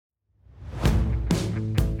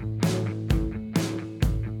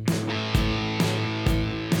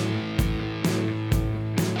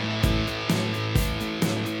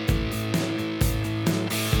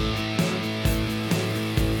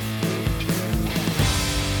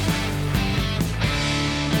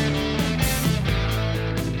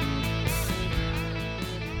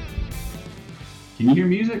Can you hear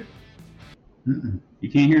music? Mm-mm.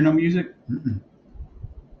 You can't hear no music? Mm-mm.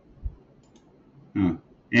 Huh.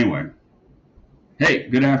 Anyway. Hey,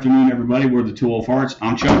 good afternoon, everybody. We're the Two Old Farts.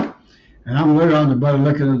 I'm Chuck. And I'm literally on the butt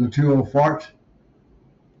looking at the two old farts.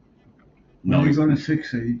 No, When are you he's, going to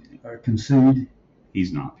succeed or concede?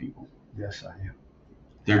 he's not, people. Yes, I am.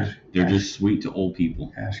 They're just sweet to old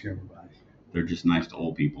people. Ask everybody. They're just nice to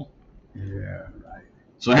old people. Yeah, right.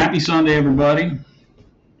 So happy Sunday, everybody.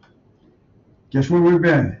 Guess where we've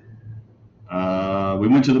been? We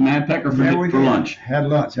went to the Mad Pecker for lunch. Had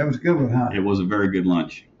lunch. That was a good one, huh? It was a very good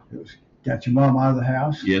lunch. Got your mom out of the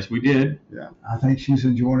house? Yes, we did. Yeah. I think she's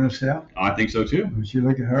enjoying herself. I think so, too. When you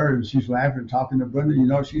look at her and she's laughing, talking to Brenda, you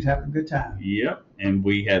know she's having a good time. Yep. And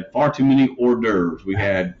we had far too many hors d'oeuvres. We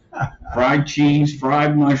had fried cheese,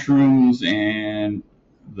 fried mushrooms, and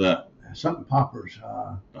the something poppers.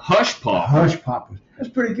 The hush pop. Hush poppers. That's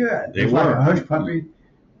pretty good. They it's were. Like a hush puppy,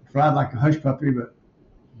 fried like a hush puppy, but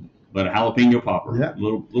a jalapeno popper. Yeah.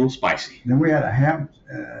 Little spicy. Then we had a ham.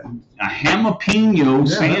 A jalapeno sandwich.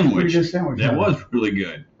 That was a pretty good sandwich. That was really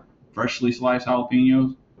good. Freshly sliced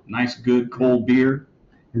jalapenos. Nice, good, cold beer.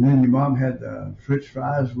 And then your mom had French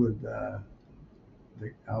fries with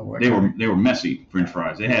they were messy French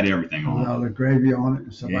fries. They had everything on all the gravy on it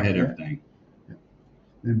and stuff like that. They had everything. Yeah.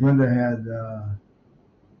 And Brenda had.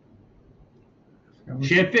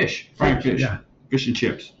 She had fish, fried fish, yeah. Fish and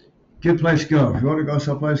chips. Good place to go. If you want to go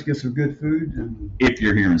someplace, get some good food. And if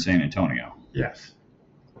you're here in San Antonio. Yes.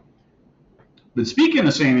 But speaking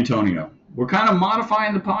of San Antonio, we're kind of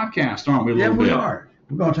modifying the podcast, aren't we? We are.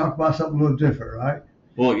 We're going to talk about something a little different, right?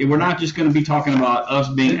 Well, we're not just going to be talking about us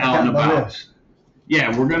being out and about. This.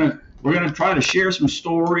 Yeah, we're gonna try to share some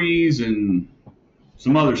stories and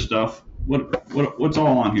some other stuff. What's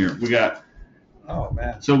all on here? We got. Oh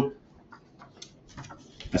man. So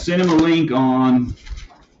I sent him a link on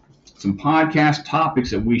some podcast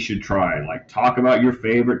topics that we should try. Like talk about your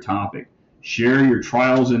favorite topic, share your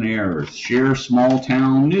trials and errors, share small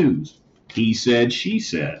town news. He said, she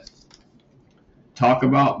said. Talk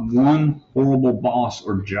about one horrible boss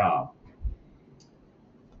or job.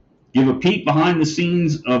 Give a peek behind the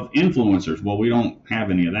scenes of influencers. Well, we don't have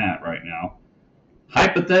any of that right now.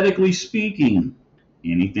 Hypothetically speaking,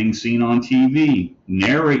 anything seen on TV.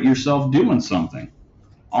 Narrate yourself doing something.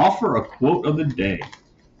 Offer a quote of the day.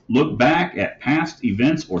 Look back at past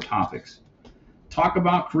events or topics. Talk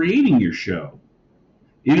about creating your show.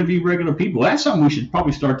 Interview regular people. That's something we should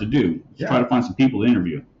probably start to do. Yeah. Try to find some people to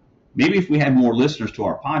interview. Maybe if we had more listeners to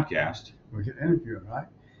our podcast. We could interview them, right?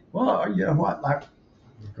 Well, you know what? Like,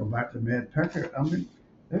 go back to Mad Pecker. I mean,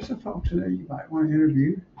 there's some folks in there you might want to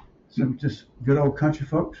interview. Some just good old country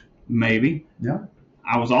folks. Maybe. Yeah.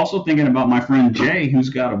 I was also thinking about my friend Jay, who's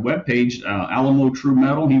got a webpage, Alamo True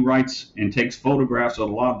Metal. He writes and takes photographs of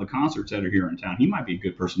a lot of the concerts that are here in town. He might be a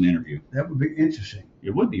good person to interview. That would be interesting.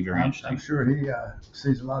 It would be very interesting. I'm sure he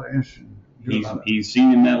sees a lot of interesting. He's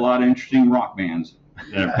seen and met a lot of interesting rock bands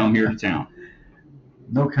that have come here to town.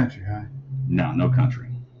 No country, huh? No country.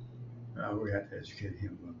 We have to educate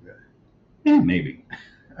him a little bit. Yeah, maybe.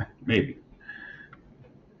 Maybe.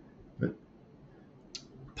 But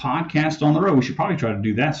podcast on the road. We should probably try to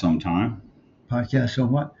do that sometime. Podcast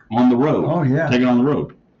on what? On the road. Oh, yeah. Take it on the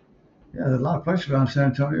road. Yeah, there's a lot of places around San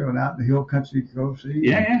Antonio and out in the hill country you can go see.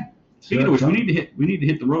 Yeah. Speaking of which, we need to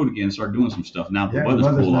hit the road again and start doing some stuff now that the weather's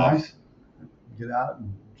cooled nice. off. Get out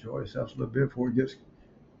and enjoy yourself a little bit before it gets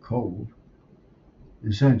cold.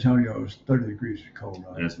 In San Antonio, it's 30 degrees cold.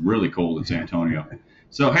 Right? It's really cold in San Antonio.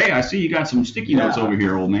 So, hey, I see you got some sticky notes over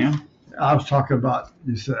here, old man. I was talking about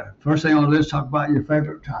this. First thing on the list, talk about your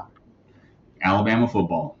favorite topic. Alabama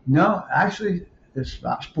football. No, actually, it's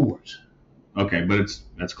about sports. Okay, but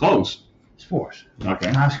that's close. Sports.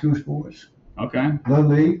 Okay. High school sports. Okay. Little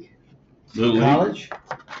league. College.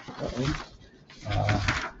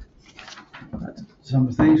 Some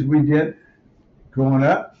of the things we did growing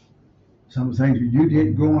up. Some of the things you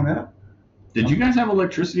did growing up. Did you guys have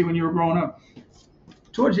electricity when you were growing up?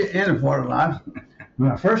 Towards the end of part of life. When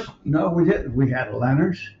I first, no, we didn't. We had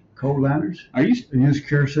lanterns, coal lanterns. Are you? We used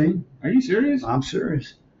kerosene. Are you serious? I'm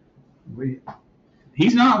serious.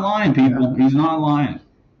 He's not lying, people. He's not lying.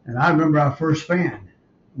 And I remember our first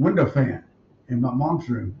window fan, in my mom's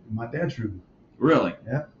room, in my dad's room. Really?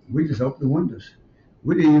 Yeah. We just opened the windows.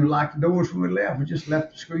 We didn't even lock the doors when we left. We just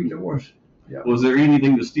left the screen doors. Yep. Was there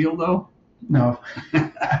anything to steal, though? No.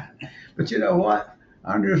 But you know what?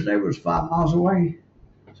 Our nearest neighbor was 5 miles away.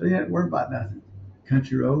 So you didn't worry about nothing.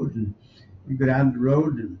 Country roads, and you go down the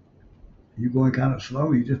road, and you're going kind of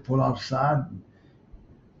slow. You just pull off the side,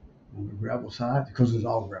 on the gravel side, because it's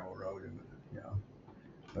all gravel road.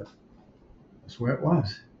 But that's where it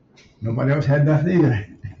was. Nobody else had nothing either.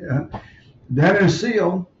 Yeah. Then in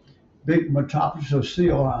Seal, big metropolis of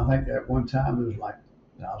Seal, I think at one time there was like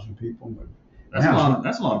 1,000 people, but That's a lot.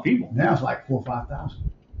 That's a lot of people. now it's like 4,000 or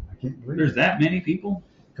 5,000. I can't believe There's it. that many people.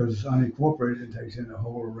 Because it's unincorporated, it takes in the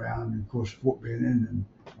whole around, and of course Fort Benning and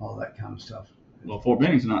all that kind of stuff. Well, Fort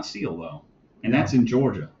Benning's not Seal though, and that's in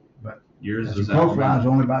Georgia. But yours As is the crow flies,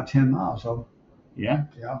 Alabama. only about 10 miles. So Yeah.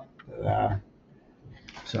 yeah.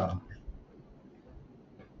 So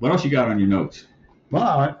What else you got on your notes?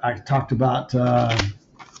 well, I talked about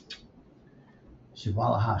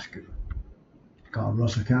Chivalo High School, called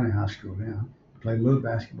Russell County High School now. Played a little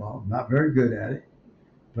basketball, not very good at it.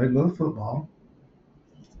 Played a little football.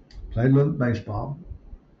 Played a little baseball.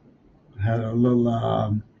 Had a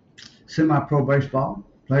little semi-pro baseball.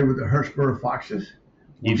 Played with the Hurtsboro Foxes.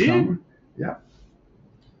 You did? Summer. Yeah.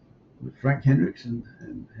 With Frank Hendricks and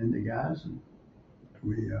the guys, and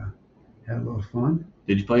we had a little fun.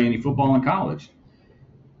 Did you play any football in college?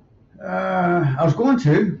 I was going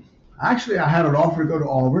to. Actually, I had an offer to go to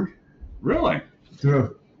Auburn Really? through a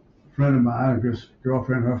friend of mine, his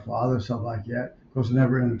girlfriend, her father, something like that. Of course, I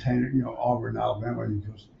never entertained it, Auburn, Alabama.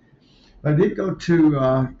 But I did go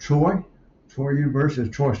to Troy University,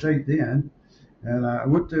 Troy State then, and I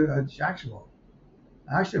went to Jacksonville,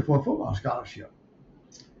 actually for a football scholarship.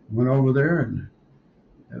 Went over there and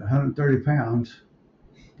at 130 pounds,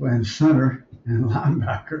 playing center and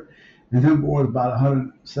linebacker, and them boys about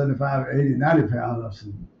 175, 80, 90 pounds. I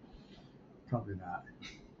said, probably not.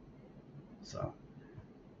 So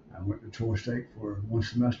I went to Troy State for one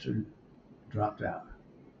semester and dropped out.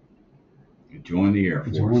 You joined the Air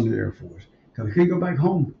Force. Joined the Air Force. Because I couldn't go back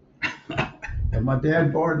home. And my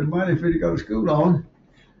dad borrowed the money for me to go to school on.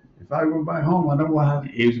 If I go back home, I know what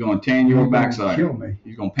He was going to tan your backside. Kill me. He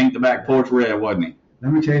was going to paint the back porch red, wasn't he?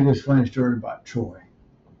 Let me tell you this funny story about Troy.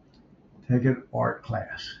 Taking art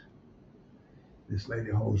class. This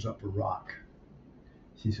lady holds up a rock.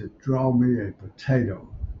 She said, draw me a potato.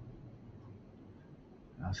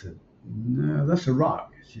 I said, no, that's a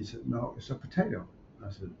rock. She said, no, it's a potato.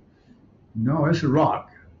 I said, no, it's a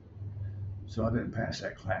rock. So I didn't pass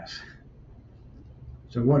that class.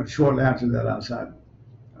 So shortly after that, outside.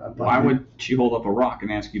 Why would she hold up a rock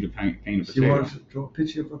and ask you to paint a potato? She wanted to draw a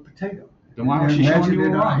picture of a potato. Then why was she showing you a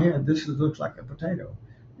rock? Head, this looks like a potato.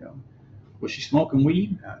 Was she smoking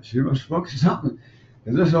weed? She was smoking something.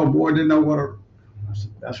 Because this old boy didn't know what I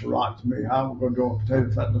said, that's a rock to me. How am I going to draw a potato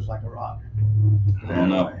if that looks like a rock? I don't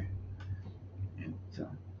know. So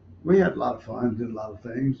we had a lot of fun, did a lot of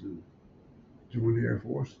things, and joined the Air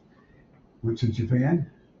Force. Went to Japan.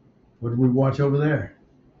 What did we watch over there?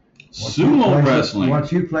 Sumo wrestling.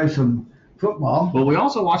 Watch you play some football. But we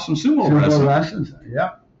also watched some sumo wrestling. Wrestling.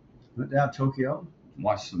 Yep. Went down to Tokyo.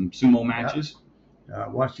 Watched some sumo matches.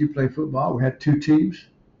 Yep. Watched you play football. We had two teams.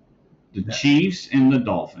 The Chiefs and the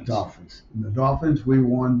Dolphins. And the Dolphins, we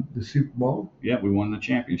won the Super Bowl. Yeah, we won the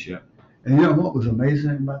championship. And you know what was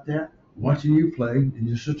amazing about that? Watching you play, and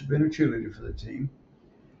your sister being a cheerleader for the team.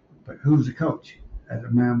 But who's the coach at the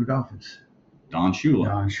Miami Dolphins? Don Shula.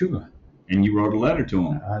 Don Shula. And you wrote a letter to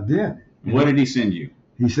him. I did. What did he send you?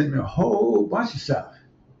 He sent me a whole bunch of stuff.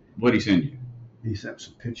 What did he send you? He sent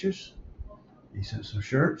some pictures. He sent some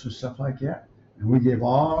shirts and stuff like that. And we gave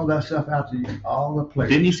all that stuff out to all the players.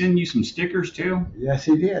 Didn't he send you some stickers too? Yes,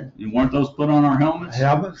 he did. And weren't those put on our helmets?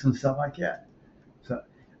 Helmets and stuff like that. So,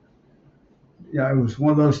 yeah, it was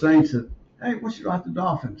one of those things that, hey, what you like the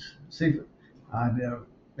Dolphins? See, I never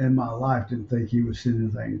in my life didn't think he would send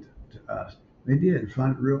anything to us. They did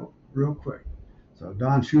find it real quick. So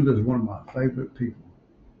Don Shula is one of my favorite people.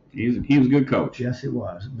 He was a good coach. Yes, it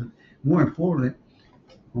was. But more importantly,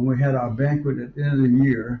 when we had our banquet at the end of the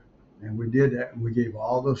year, and we did that, and we gave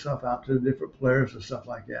all those stuff out to the different players and stuff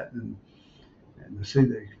like that, and to see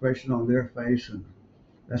the expression on their face, and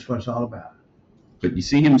that's what it's all about. But you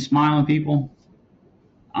see him smiling, people?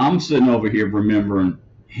 I'm sitting over here remembering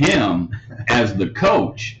him as the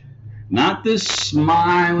coach, not this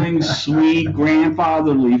smiling, sweet,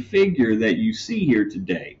 grandfatherly figure that you see here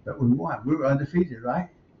today. But we won. We were undefeated, right?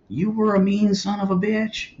 You were a mean son of a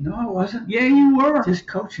bitch. No, I wasn't. Yeah, you were. Just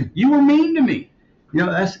coaching. You were mean to me.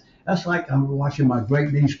 That's like I'm watching my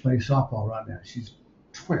great niece play softball right now. She's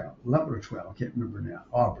 11 or 12. I can't remember now.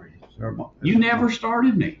 Aubrey. You never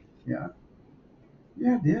started me. Yeah.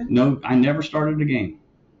 Yeah, I did. No, I never started a game.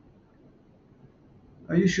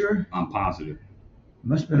 Are you sure? I'm positive.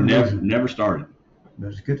 Must have been a reason. Never started. But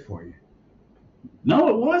it's good for you. No,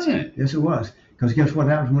 it wasn't. Yes, it was. Because guess what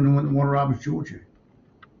happens when they went to Warner Robins, Georgia?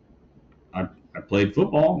 I played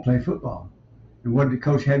football. Play football. And what did the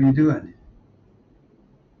coach have you doing?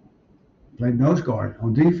 Played nose guard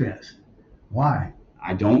on defense. Why?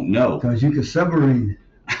 I don't know. Because you could submarine.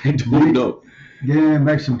 I don't know. Get in and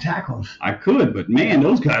make some tackles. I could, but man,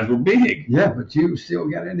 those guys were big. Yeah, but you still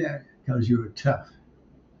got in there because you were tough.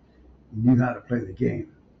 You knew how to play the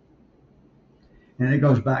game. And it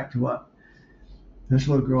goes back to what this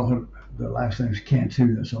little girl, the last name is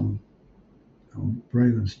Cantu, that's on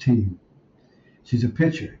Braylon's team. She's a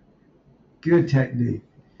pitcher. Good technique.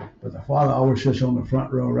 But the father always sits on the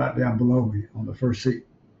front row right down below me on the first seat.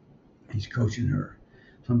 He's coaching her.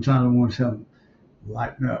 Sometimes I want to tell him,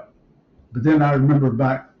 lighten up. But then I remember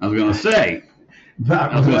back. I was going to say,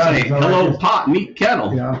 hello, pot, meet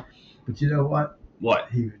kettle. Yeah. But you know what? What?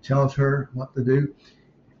 He tells her what to do.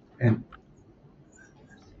 And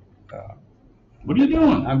what are you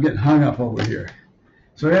doing? I'm getting hung up over here.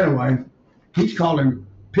 So anyway, he's calling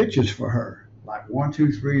pitches for her, like 1,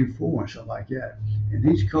 2, 3, and 4 and stuff like that. And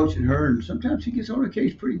he's coaching her, and sometimes he gets on the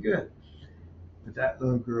case pretty good. But that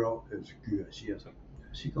little girl is good.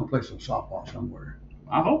 She's gonna play some softball somewhere.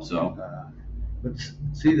 I hope so. But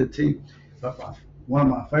see the team. One of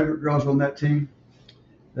my favorite girls on that team.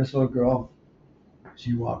 This little girl.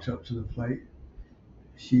 She walks up to the plate.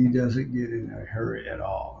 She doesn't get in a hurry at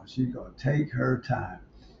all. She's going to take her time.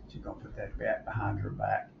 She's going to put that bat behind her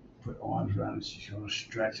back, put arms around it. She's going to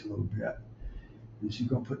stretch a little bit. And she's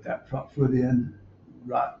going to put that front foot in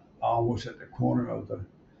right almost at the corner of the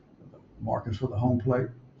markers for the home plate.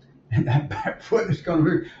 And that back foot is going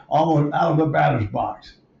to be almost out of the batter's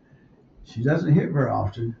box. She doesn't hit very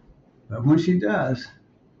often, but when she does,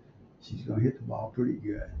 she's going to hit the ball pretty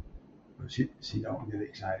good. But she don't get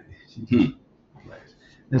excited. She just plays.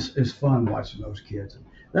 It's fun watching those kids.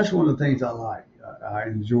 That's one of the things I like. I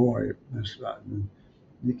enjoy.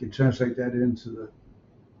 You can translate that into the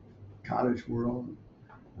college world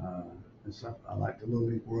and stuff. I like the Little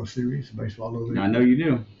League World Series, baseball Little League. I know you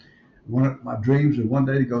do. One of my dreams is one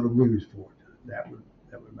day to go to Williamsport. That would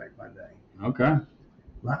make my day. Okay. A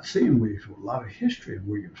lot to see in Williamsport. A lot of history in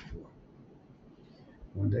Williamsport.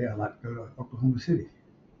 One day I'd like to go to Oklahoma City.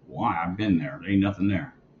 Why? I've been there. There ain't nothing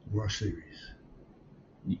there. World Series.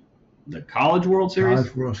 The College World Series?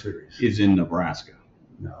 College World Series. Is in Nebraska.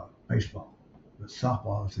 No, baseball. The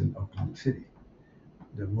softball is in Oklahoma City.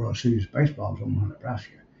 The World Series baseball is in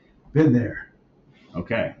Nebraska. Been there.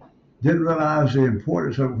 Okay. Didn't realize the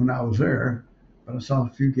importance of it when I was there, but I saw a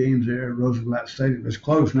few games there at Rosenblatt Stadium. It's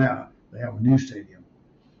closed now. They have a new stadium.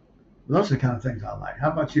 But those are the kind of things I like.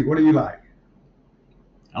 How about you? What do you like?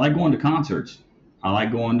 I like going to concerts. I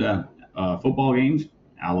like going to football games,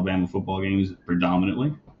 Alabama football games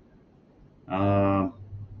predominantly.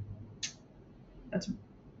 That's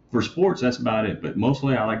for sports. That's about it. But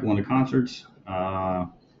mostly, I like going to concerts. I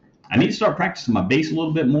need to start practicing my bass a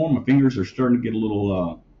little bit more. My fingers are starting to get a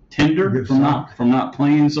little tender from not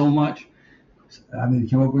playing so much. I need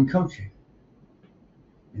to come up with coaching,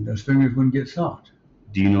 and those fingers wouldn't get soft.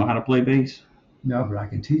 Do you know how to play bass? No, but I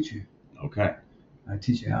can teach you. Okay. I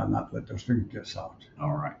teach you how not to let those fingers get soft.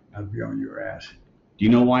 All right. I'd be on your ass. Do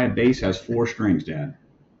you know why a bass has 4 strings, Dad?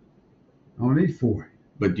 I only need 4.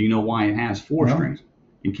 But do you know why it has 4 strings?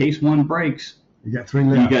 In case one breaks, you got 3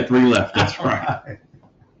 left. You got 3 left. That's right.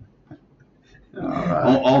 All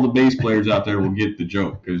right. All the bass players out there will get the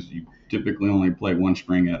joke because you typically only play 1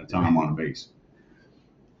 string at a time on a bass.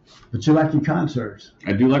 But you like your concerts.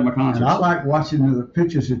 I do like my concerts. And I like watching the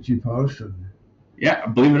pictures that you post. Yeah,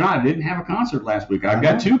 believe it or not, I didn't have a concert last week. I've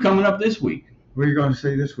got 2 coming up this week. What are you going to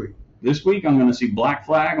see this week? This week I'm going to see Black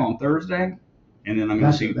Flag on Thursday, and then I'm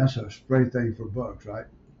going to see. That's a spray thing for bugs, right?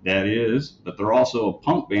 That is, but they're also a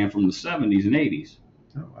punk band from the 70s and 80s.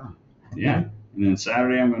 Oh wow. Yeah, and then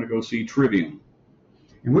Saturday I'm going to go see Trivium.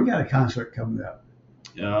 And we got a concert coming up.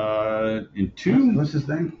 In 2. What's his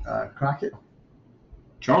name? Crockett.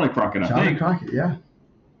 Charlie Crockett, I think. Charlie Crockett, yeah.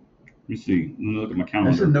 Let me see. Let me look at my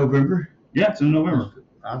calendar. That's in November. Yeah, it's in November.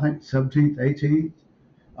 I think 17th, 18th.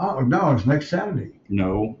 Oh, no, it's next Saturday.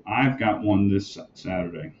 No, I've got one this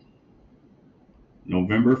Saturday.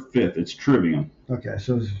 November 5th. It's Trivium. Okay,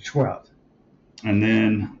 so it's the 12th. And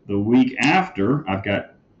then the week after, I've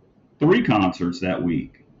got 3 concerts that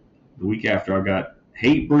week. The week after, I've got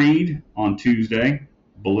Hatebreed on Tuesday,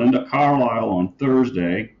 Belinda Carlisle on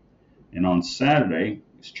Thursday, and on Saturday,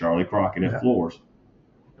 it's Charlie Crockett at Floors.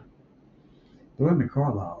 Belinda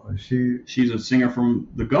Carlisle, is she? She's a singer from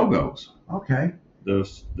the Go-Go's. Okay.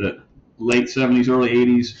 The late 70s, early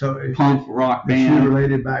 80s punk rock band. Is she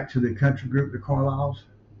related back to the country group, the Carlisles?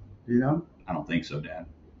 Do you know? I don't think so, Dad.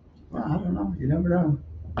 Well, I don't know. You never know.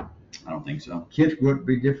 I don't think so. Kids would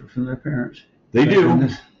be different from their parents. They do.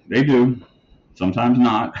 They do. Sometimes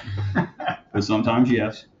not, but sometimes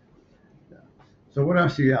yes. So what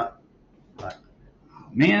else you got?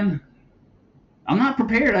 Man, I'm not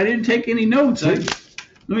prepared. I didn't take any notes. Let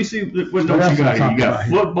me see what notes else you got we here. talk You got about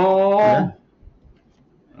here? football.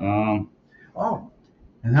 Oh,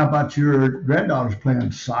 and how about your granddaughter's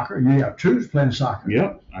playing soccer? You have two playing soccer.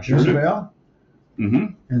 Yep, I sure do. Isabel, Mm-hmm.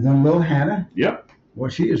 and then little Hannah. Yep. Well,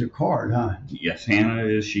 she is a card, huh? Yes,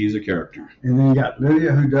 Hannah she's a character. And then you got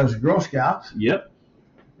Lydia, who does Girl Scouts. Yep.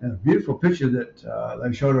 And a beautiful picture that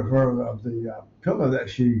they showed of her of the pillow that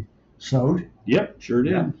she sewed. Yep, sure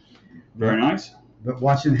did. Yeah. Very nice. But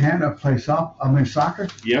watching Hannah play soccer.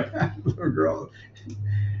 Yep. Little girl,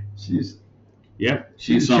 she's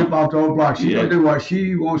she's chip off the old block. She's Yeah. gonna do what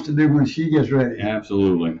she wants to do when she gets ready.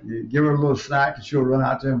 Absolutely. You give her a little snack and she'll run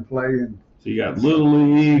out there and play. And So you got Little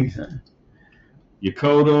League,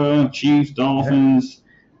 Yakota, Chiefs, Dolphins.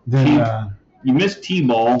 then You missed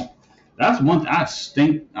T-ball. That's one I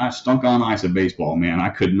stunk on ice at baseball, man. I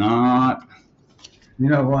could not. you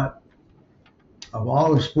know what? Of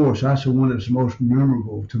all the sports, that's the one that's most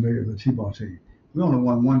memorable to me of the T-ball team. We only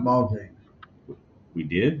won one ball game. We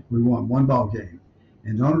did? We won one ball game.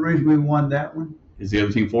 And the only reason we won that one, Is the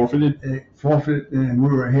other team forfeited? it forfeited, and we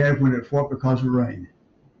were ahead when it forfeited because of rain.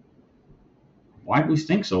 Why did we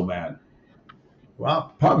stink so bad?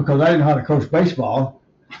 Well, probably because I didn't know how to coach baseball.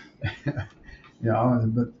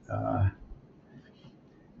 But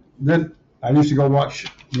then I used to go watch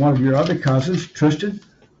one of your other cousins, Tristan.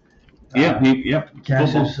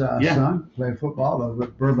 Cass's son, played football over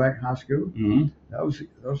at Burbank High School. Mm-hmm. Those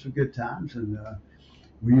were good times, and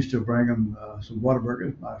we used to bring them some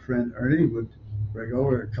Whataburgers. My friend Ernie would bring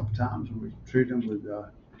over a couple times, and we treat them with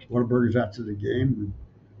Whataburgers after the game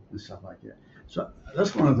and stuff like that. So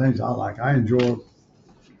that's one of the things I like. I enjoy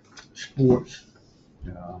sports.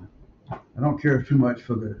 I don't care too much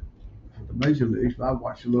for the major leagues, but I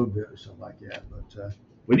watch a little bit and stuff like that. But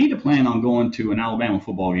we need to plan on going to an Alabama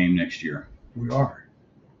football game next year. We are.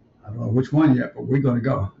 I don't know which one yet, but we're going to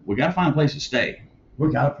go. We got to find a place to stay. We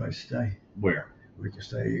got a place to stay. Where? We can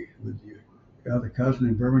stay with your other cousin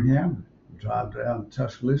in Birmingham. Drive down to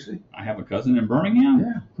Tuscaloosa. I have a cousin in Birmingham?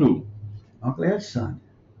 Yeah. Who? Uncle Ed's son.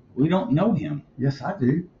 We don't know him. Yes, I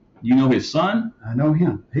do. You know his son? I know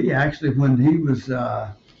him. He actually, when he was,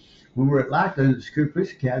 when we were at Lackland at the Security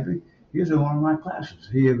Police Academy, he was in one of my classes.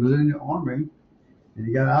 He was in the Army, and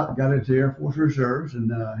he got out, got into the Air Force Reserves,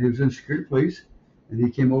 and he was in Security Police, and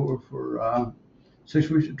he came over for 6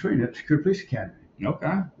 weeks of training at the Security Police Academy.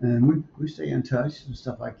 Okay. And we stay in touch and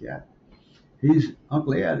stuff like that.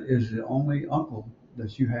 Uncle Ed is the only uncle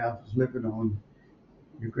that you have living on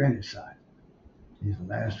your granny's side. He's the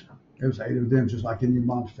last. There was 8 of them, just like in your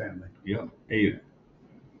mom's family. Yep, 8.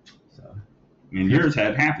 So. And yours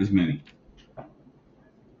had half as many.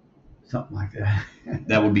 Something like that.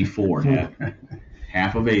 That would be 4, Dad.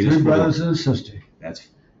 Half of 8 is 4. 2 brothers and a sister. That's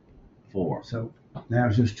 4. So now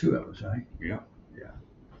it's just 2 of us, right? Yeah.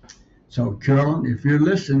 So, Carolyn, if you're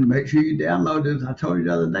listening, make sure you download it. I told you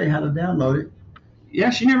the other day how to download it. Yeah,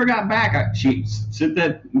 she never got back. She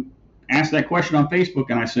asked that question on Facebook,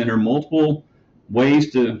 and I sent her multiple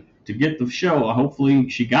ways to get the show. Hopefully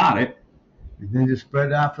she got it. And then just spread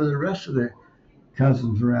it out for the rest of the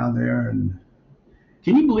cousins around there. And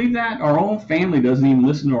can you believe that? Our own family doesn't even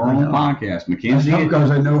listen to our own podcast. Mackenzie, that's because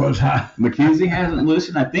they know us. Mackenzie hasn't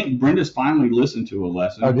listened. I think Brenda's finally listened to a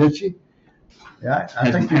lesson. Oh, did she? Yeah,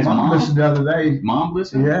 I think your mom listened the other day. Mom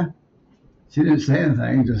listened? Yeah. She didn't say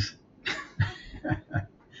anything, just.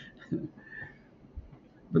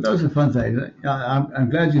 But those are fun things. I'm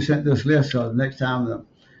glad you sent this list, so the next time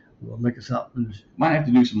we'll look at something. Might have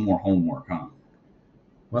to do some more homework, huh?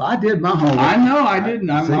 Well, I did my homework. I know I didn't.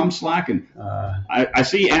 I'm slacking. I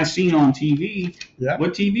see as seen on TV. Yeah.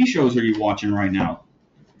 What TV shows are you watching right now?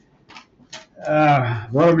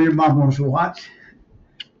 Whatever your mom wants to watch.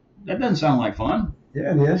 That doesn't sound like fun.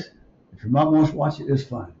 Yeah, it is. If your mom wants to watch it, it's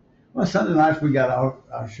fun. Well, Sunday nights we got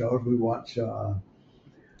our shows. We watch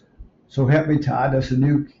So Help Me Todd. That's a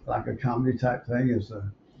new, like a comedy type thing. It's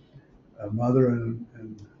a mother and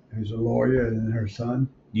who's a lawyer and her son.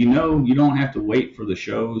 You know, you don't have to wait for the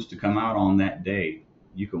shows to come out on that day.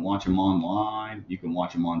 You can watch them online. You can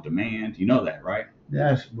watch them on demand. You know that, right?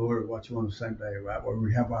 Yes, but we watch them on the same day, right? Where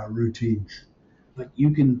we have our routines. But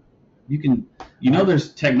you can,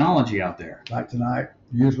 there's technology out there. Like tonight,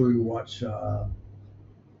 usually we watch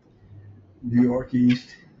New York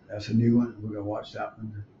East. That's a new one. We're going to watch that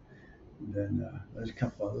one. And then there's a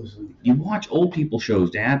couple others. You watch old people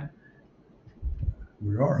shows, Dad.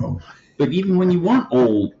 We are old. But even when you weren't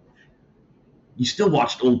old, you still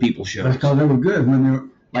watched old people shows. That's because they were good when they were.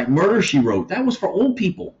 Like Murder, She Wrote. That was for old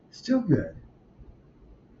people. Still good.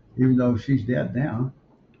 Even though she's dead now.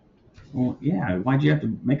 Well, yeah. Why'd you have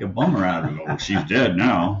to make a bummer out of it? Oh, she's dead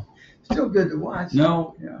now. Still good to watch.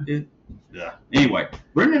 No. Yeah. Anyway,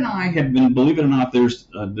 Brenda and I have been, believe it or not, there's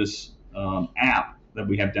this app that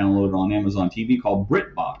we have downloaded on Amazon TV called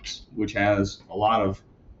BritBox, which has a lot of,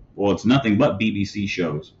 well, it's nothing but BBC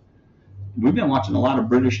shows. We've been watching a lot of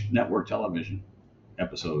British network television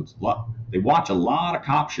episodes. They watch a lot of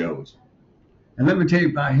cop shows. And let me tell you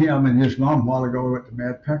about him and his mom a while ago at the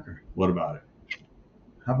Mad Pecker. What about it?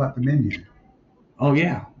 How about the menu? Oh,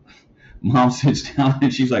 yeah. Mom sits down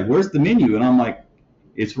and she's like, where's the menu? And I'm like,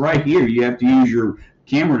 it's right here. You have to use your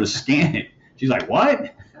camera to scan it. She's like,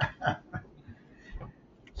 what?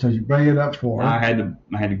 So you bring it up for her. I had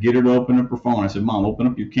to get her to open up her phone. I said, Mom, open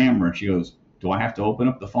up your camera. And she goes, do I have to open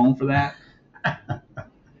up the phone for that?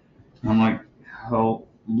 I'm like, oh,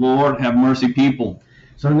 Lord, have mercy, people.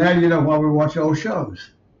 So now you know why we watch old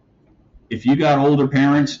shows. If you got older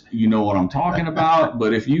parents, you know what I'm talking about.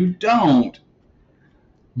 But if you don't,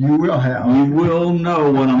 you will have. You will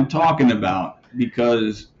know what I'm talking about.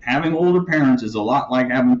 Because having older parents is a lot like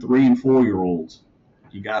having 3 and 4-year-olds.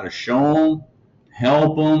 You got to show them,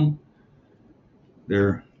 help them.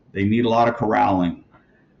 They need a lot of corralling.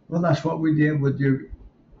 Well, that's what we did with your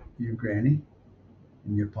granny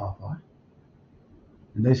and your papa.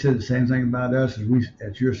 And they said the same thing about us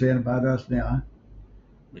as you're saying about us now.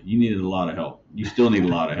 But you needed a lot of help. You still need a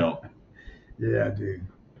lot of help. Yeah, I do.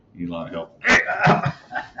 You need a lot of help.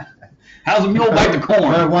 How's a mule bite the corn?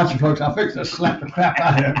 Well, watch it, folks. I'll fix to slap the crap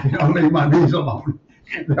out of them. Don't leave my knees alone.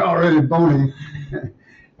 They're already bony.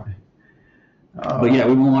 But yeah,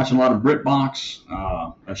 we've been watching a lot of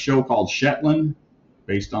BritBox, a show called Shetland,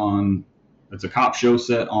 based on, it's a cop show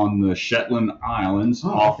set on the Shetland Islands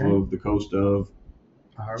off of the coast of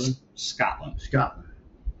Ireland? Scotland.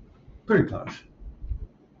 Pretty close.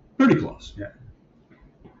 Pretty close. Yeah.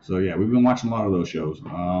 So yeah, we've been watching a lot of those shows.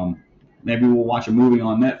 Maybe we'll watch a movie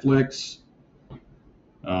on Netflix.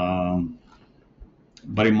 A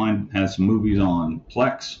buddy of mine has some movies on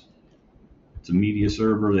Plex. It's a media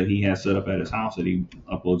server that he has set up at his house that he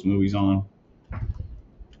uploads movies on.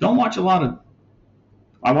 Don't watch a lot of.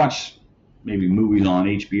 I watch maybe movies on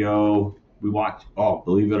HBO. We watch. Oh,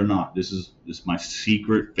 believe it or not, this is my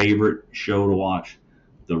secret favorite show to watch,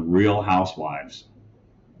 The Real Housewives.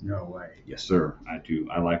 No way. Yes, sir. I do.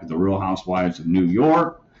 I like The Real Housewives of New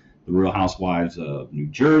York, The Real Housewives of New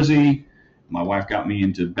Jersey. My wife got me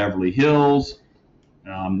into Beverly Hills.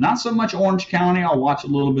 Not so much Orange County. I'll watch a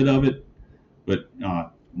little bit of it. But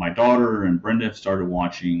my daughter and Brenda started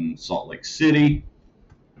watching Salt Lake City.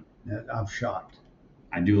 I'm shocked.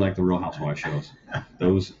 I do like the Real Housewives shows.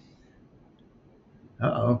 Those.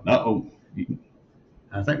 Uh-oh.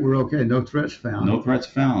 I think we're okay. No threats found. No threats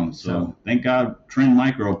found. So thank God Trend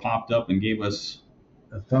Micro popped up and gave us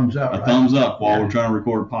a thumbs up. Thumbs up while we're trying to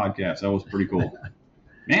record a podcast. That was pretty cool.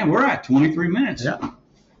 Man, we're at 23 minutes. Yeah.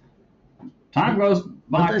 Time goes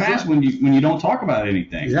by fast when you don't talk about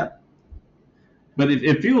anything. Yeah. But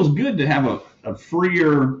it feels good to have a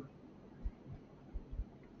freer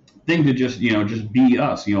thing to just be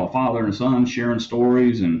us, a father and son sharing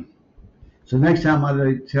stories. And so next time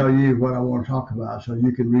I tell you what I want to talk about so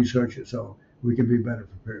you can research it so we can be better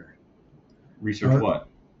prepared. Research what?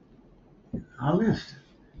 Our list.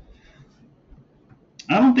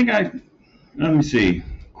 I don't think let me see.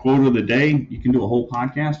 Quote of the day. You can do a whole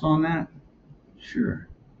podcast on that. Sure.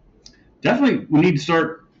 Definitely, we need to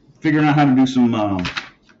start figuring out how to do some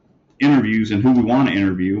interviews and who we want to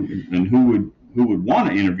interview and who would want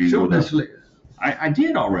to interview. Show this list. I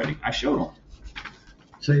did already. I showed them.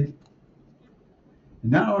 See,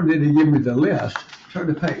 not only did he give me the list, turn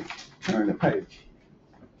the page.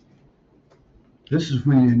 This is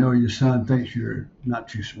when you know your son thinks you're not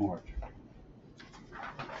too smart.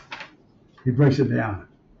 He breaks it down,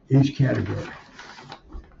 each category.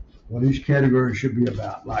 What each category should be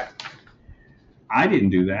about. Like, I didn't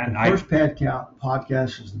do that. The first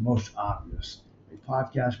podcast is the most obvious. A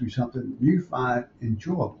podcast be something you find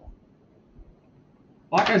enjoyable.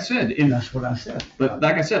 Like I said. That's what I said. But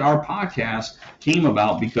like I said, our podcast came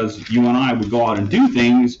about because you and I would go out and do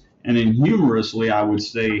things, and then humorously I would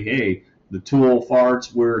say, hey, the two old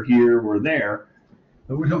farts, we're here, we're there.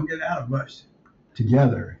 But we don't get out of much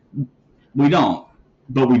together. We don't,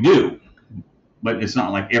 but we do. But it's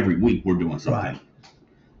not like every week we're doing something. Right.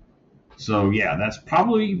 So, yeah, that's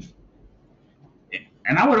probably...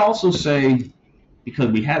 And I would also say, because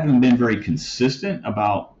we haven't been very consistent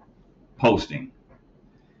about posting.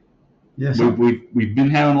 Yes. We've been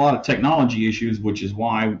having a lot of technology issues, which is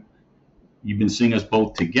why you've been seeing us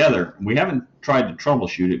both together. We haven't tried to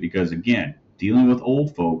troubleshoot it because, again, dealing with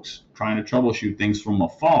old folks, trying to troubleshoot things from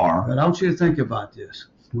afar. But I want you to think about this.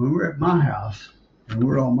 When we're at my house and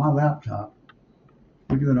we're on my laptop,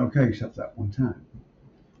 we're doing okay except that one time.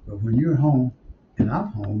 But when you're home and I'm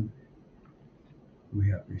home, we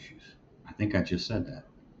have issues. I think I just said that.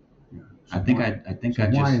 Yeah. I think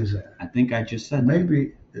why is that? I think I just said that.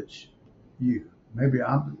 Maybe it's you. Maybe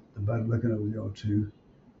I'm the better looking of the other two.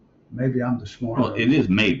 Maybe I'm the smarter. Well, it is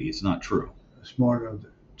maybe. It's not true. Smarter of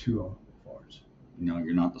the two parts. No,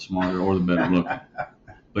 you're not the smarter or the better looking.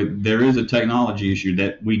 But there is a technology issue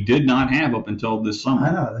that we did not have up until this summer.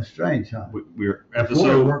 I know, that's strange, huh? We're Before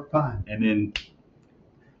episode it worked fine. and then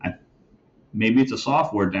maybe it's a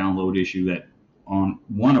software download issue that on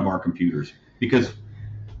one of our computers, because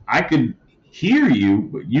I could hear you,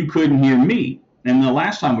 but you couldn't hear me. And the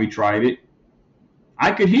last time we tried it,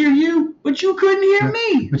 I could hear you, but you couldn't hear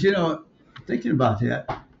me. But you know, thinking about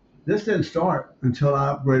that, this didn't start until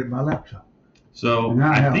I upgraded my laptop. So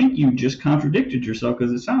I think you just contradicted yourself,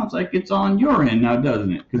 because it sounds like it's on your end now,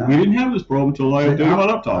 doesn't it? Because we didn't have this problem until I updated my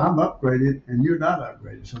laptop. I'm upgraded and you're not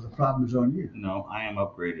upgraded, so the problem is on you. No, I am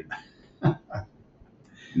upgraded.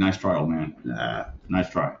 Nice try, old man. Nice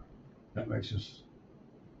try. That makes us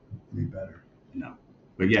be better. No.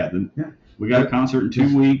 But yeah, we got a concert in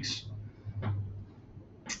 2 weeks.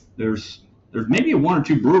 There's maybe one or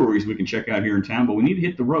two breweries we can check out here in town, but we need to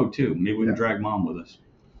hit the road too. Maybe we can drag Mom with us.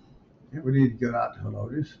 Yeah, we need to get out to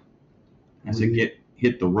Helotes. I said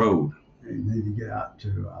hit the road. We need to get out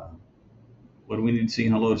to. What do we need to see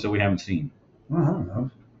in Helotes that we haven't seen? Well, I don't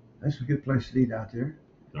know. That's a good place to eat out there.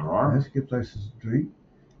 There are. That's a good place to drink.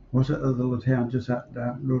 What's that other little town just out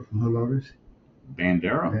down the road from Helotes?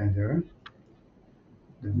 Bandera. Bandera.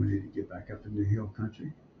 Then we need to get back up into the hill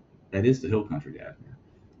country. That is the hill country, Dad. Yeah.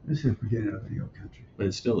 This is the beginning of the hill country. But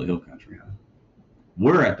it's still the hill country. Yeah.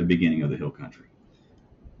 We're at the beginning of the hill country.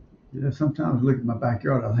 You know, sometimes I look at my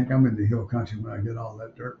backyard, I think I'm in the hill country when I get all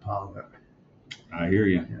that dirt piled up. I hear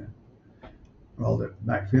you. Yeah. All that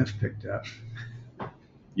back fence picked up.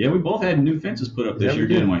 Yeah, we both had new fences put up this year,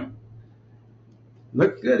 didn't we?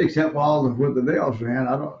 Looked good, except all of where the nails ran.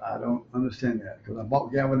 I don't understand that, because I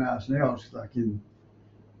bought galvanized nails like in.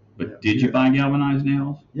 But did you buy galvanized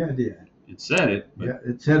nails? Yeah, I did. It said it. But Yeah,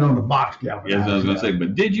 it said on the box galvanized. Yes, I was going to say,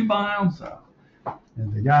 but did you buy them? So,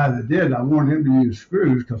 and the guy that did, I wanted him to use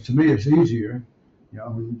screws, because to me it's easier. You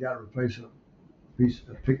know, when you got to replace a piece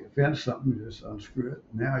of picket fence, something, you just unscrew it.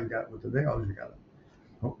 Now you got with the nails, you got to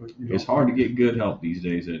hope that you don't. It's hard to get good help these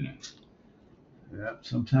days, isn't it? Yeah,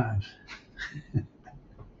 sometimes.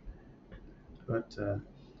 But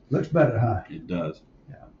looks better, huh? It does.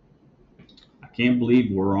 Yeah. I can't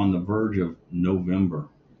believe we're on the verge of November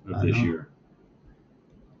of this year.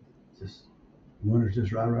 Just winter's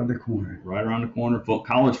just right around the corner. Right around the corner.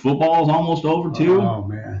 College football is almost over too. Oh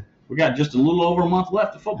man. We got just a little over a month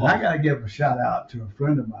left of football. And I got to give a shout out to a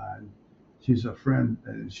friend of mine. She's a friend,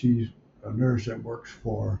 and she's a nurse that works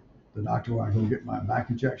for the doctor where I go get my back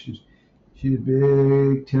injections. She's a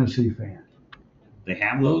big Tennessee fan. They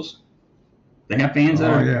have those? They have fans that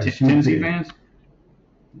are Tennessee fans?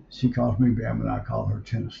 She calls me Bama, and I call her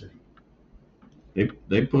Tennessee.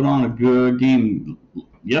 They put on a good game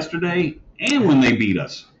yesterday and when they beat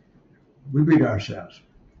us. We beat ourselves.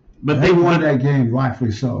 But they won that game,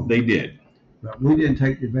 rightfully so. They did. But we didn't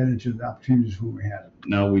take advantage of the opportunities when we had them.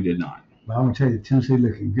 No, we did not. But I'm going to tell you, Tennessee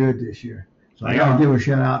looking good this year. So I got to give a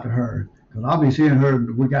shout out to her, because I'll be seeing her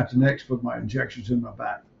the week after next with my injections in my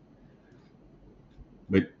back.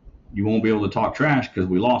 But you won't be able to talk trash because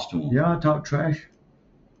we lost to them. Yeah, I talk trash.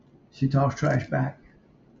 She talks trash back.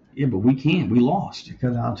 Yeah, but we can't. We lost.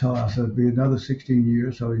 Because I'll tell her, I said, it'll be another 16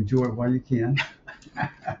 years, so enjoy it while you can.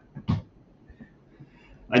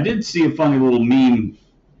 I did see a funny little meme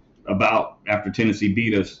about after Tennessee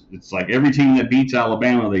beat us. It's like every team that beats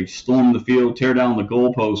Alabama, they storm the field, tear down the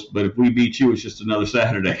goalpost, but if we beat you, it's just another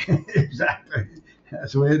Saturday. Exactly.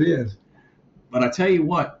 That's the way it is. But I tell you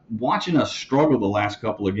what, watching us struggle the last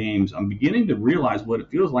couple of games, I'm beginning to realize what it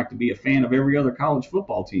feels like to be a fan of every other college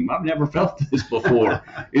football team. I've never felt this before.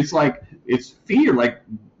 It's like, it's fear, like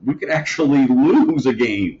we could actually lose a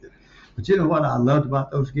game. But you know what I loved about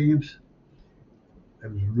those games?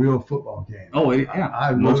 It was a real football game. Oh, yeah,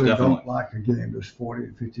 I most really definitely. don't like a game that's 40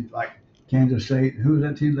 and 50, like Kansas State. Who was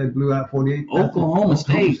that team they blew out 48? Oklahoma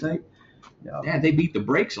State. Yeah. Yeah, they beat the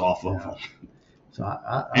brakes off of them. So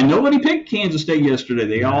and nobody picked Kansas State yesterday.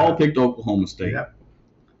 They all picked Oklahoma State. Yep.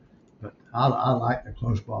 But I like the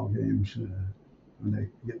close ball games when they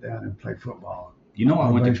get down and play football. You know, I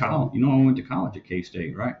went to college. You know, I went to college at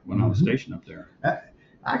K-State, right? When I was stationed up there.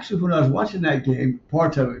 Actually, when I was watching that game,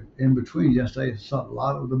 parts of it in between yesterday, I saw a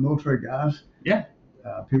lot of the military guys. Yeah.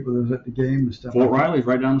 People that was at the game and stuff. Fort Riley's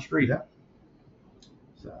right down the street. Yeah.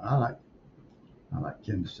 So I like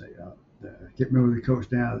Kansas State. Get me with the coach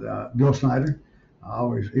down, Bill Snyder.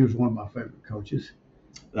 He was one of my favorite coaches.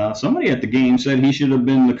 Somebody at the game said he should have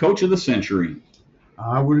been the coach of the century.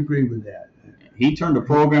 I would agree with that. He turned a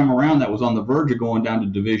program around that was on the verge of going down to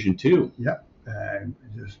Division II. Yep,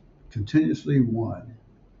 just continuously won.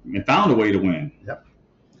 And found a way to win. Yep.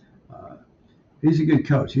 He's a good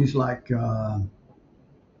coach. He's like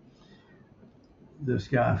this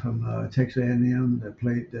guy from Texas A&M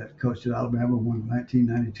that coached at Alabama, won in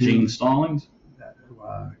 1992. Gene Stallings?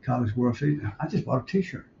 College World Series. I just bought a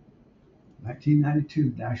T-shirt.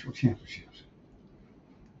 1992 National Championships.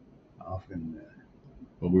 Often.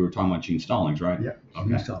 Well, we were talking about Gene Stallings, right? Yeah, Okay.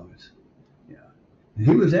 Gene Stallings. Yeah. And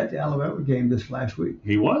he was at the Alabama game this last week.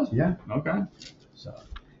 He was? Yeah. Okay. So.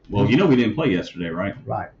 Well, you know we didn't play yesterday, right?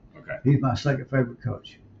 Right. Okay. He's my second favorite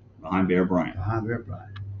coach. Behind Bear Bryant. Behind Bear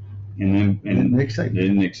Bryant. And Nick Saban.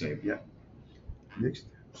 And Nick Saban. Yeah. Nick's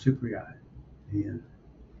super guy. He and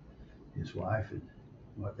his wife and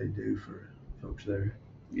what they do for folks there.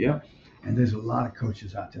 Yeah. And there's a lot of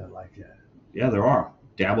coaches out there like that. Yeah, there are.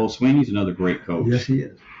 Dabo Swinney's another great coach. Yes, he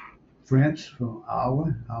is. France from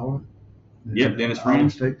Iowa. Yep, Dennis Iowa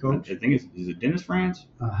Franz. State coach. I think is it Dennis Franz?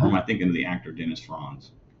 Uh-huh. Or am I thinking of the actor Dennis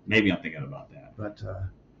Franz? Maybe I'm thinking about that. But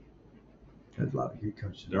there's a lot of good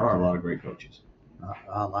coaches. There are a lot of great coaches.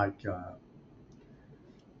 I like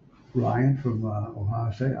Ryan from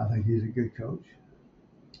Ohio State. I think he's a good coach.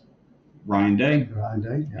 Ryan Day. Ryan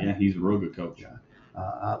Day. Yeah, he's a real good coach.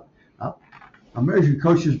 Yeah. I measure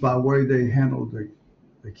coaches by the way they handle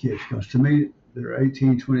the kids, because to me they're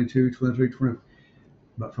 18, 22, 23, 20.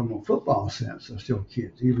 But from a football sense, they're still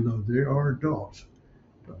kids, even though they are adults.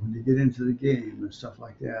 But when you get into the game and stuff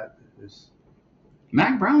like that,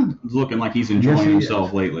 Mac Brown's looking like he's enjoying Yes, he himself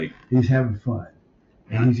is. lately. He's having fun.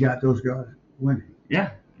 And he's got those guys winning.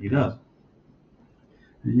 Yeah, he does.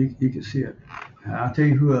 And you can see it. And I'll tell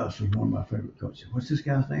you who else is one of my favorite coaches. What's this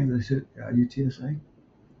guy's name? They said UTSA?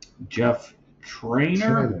 Jeff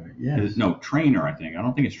Trainer? Trailer, yes. No, Trainer, I think. I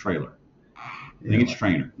don't think it's Trailer. I think it's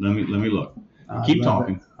Trainer. Let me look. Keep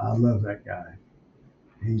talking. I love that guy.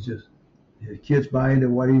 He's just, his kids buy into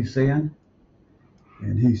what he's saying,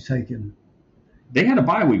 and he's taking. They had a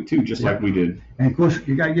bye week too, just like we did. And of course,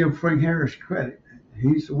 you got to give Frank Harris credit.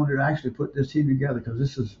 He's the one that actually put this team together, because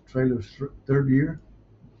this is Trailer's third year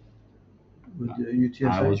with UTSA.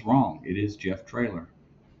 I was wrong. It is Jeff Trailer.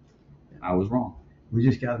 I was wrong. We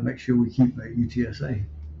just got to make sure we keep UTSA.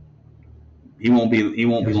 He won't be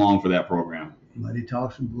long for that program. Money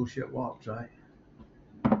talks and bullshit walks, right?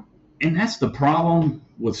 And that's the problem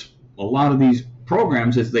with a lot of these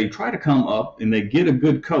programs, is they try to come up and they get a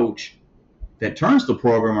good coach that turns the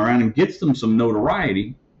program around and gets them some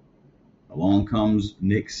notoriety. Along comes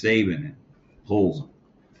Nick Saban and pulls them,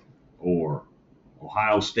 or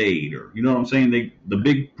Ohio State, or you know what I'm saying? The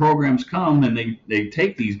big programs come and they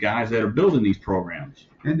take these guys that are building these programs.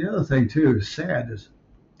 And the other thing too is sad is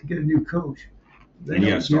to get a new coach. And you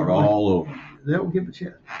got to start all over. They don't give a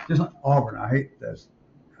chance. Just like Auburn, I hate to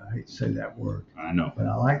say that word. I know. But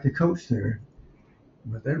I like the coach there,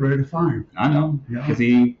 but they're ready to fire him. I know. Yeah.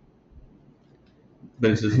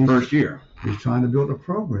 But it's his first year. He's trying to build a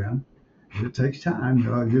program. It takes time.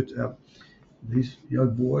 These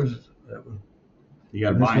young boys You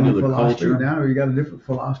got to buy into the culture. Now you got a different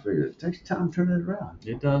philosophy. It takes time to turn it around.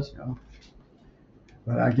 It does. You know?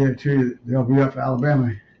 But I guarantee you, they'll be up for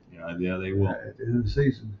Alabama. Yeah, they will. At the end of the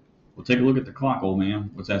season. Well, take a look at the clock, old man.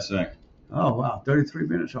 What's that say? Oh wow, 33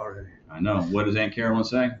 minutes already. I know. What does Aunt Carolyn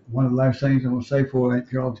say? One of the last things I'm gonna say before Aunt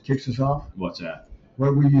Carol kicks us off. What's that?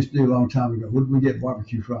 What did we used to do a long time ago? Where did we get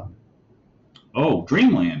barbecue from? Oh,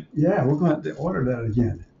 Dreamland. Yeah, we're gonna have to order that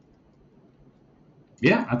again.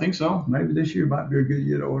 Yeah, I think so. Maybe this year might be a good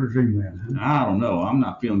year to order Dreamland. Huh? I don't know. I'm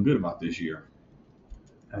not feeling good about this year.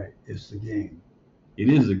 Hey, it's the game. It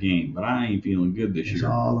is a game, but I ain't feeling good this It's year.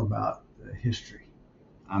 all about the history.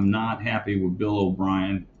 I'm not happy with Bill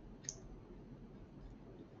O'Brien,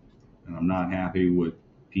 and I'm not happy with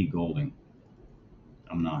Pete Golding.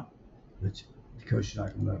 I'm not. But the coach is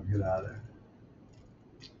not gonna let him get out of there.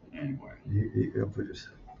 Anyway, He'll put his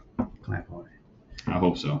clamp on it. I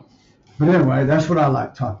hope so. But anyway, that's what I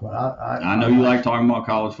like to talk about. I know you like talking about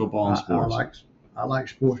college football and sports. I like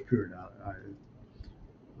sports, period.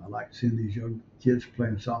 I like seeing these young kids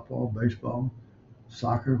playing softball, baseball,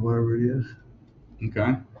 soccer, whatever it is.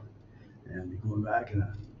 Okay. And going back, and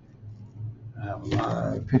I have a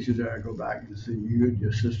lot of pictures there. I go back and see you and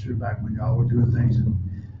your sister back when y'all were doing things in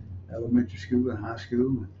elementary school and high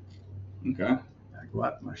school. Okay. I go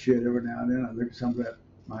out to my shed every now and then. I look at some of that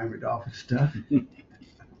Miami Dolphins stuff and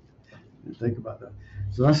think about that.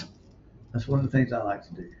 So that's one of the things I like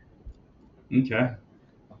to do. Okay.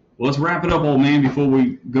 Well, let's wrap it up, old man, before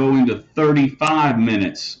we go into 35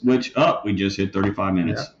 minutes, which, we just hit 35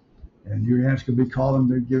 minutes. Yeah. And your aunts could be calling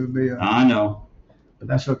me, giving me I know. But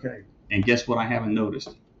that's okay. And guess what I haven't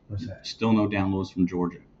noticed? What's that? Still no downloads from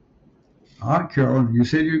Georgia. All right, Carol, you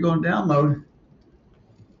said you're going to download.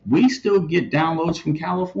 We still get downloads from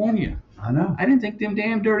California. I know. I didn't think them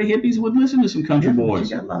damn dirty hippies would listen to some country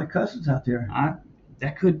boys. You got a lot of cousins out there.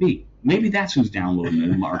 That could be. Maybe that's who's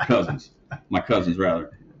downloading them, our cousins. My cousins,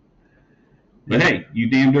 rather. But hey, you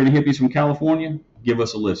damn dirty hippies from California, give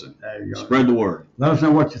us a listen. There you go. Spread the word. Let us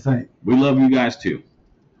know what you think. We love you guys too.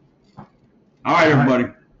 All right, everybody.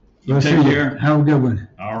 You take care. Have a good one.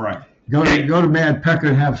 All right. Go to Mad Pecker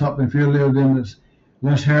and have something if you live in this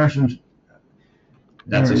Les Harrison's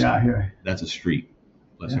area out here. That's a street,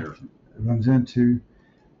 Les Harrison. It runs into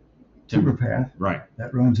Timber Path. Right.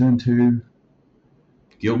 That runs into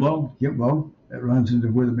Gilbo? Gilbo. That runs into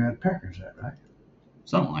where the Mad Pecker's at, right?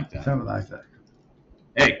 Something like that. Something like that.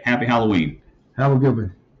 Hey, happy Halloween. Have a good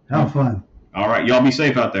one. Have fun. All right. Y'all be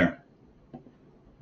safe out there.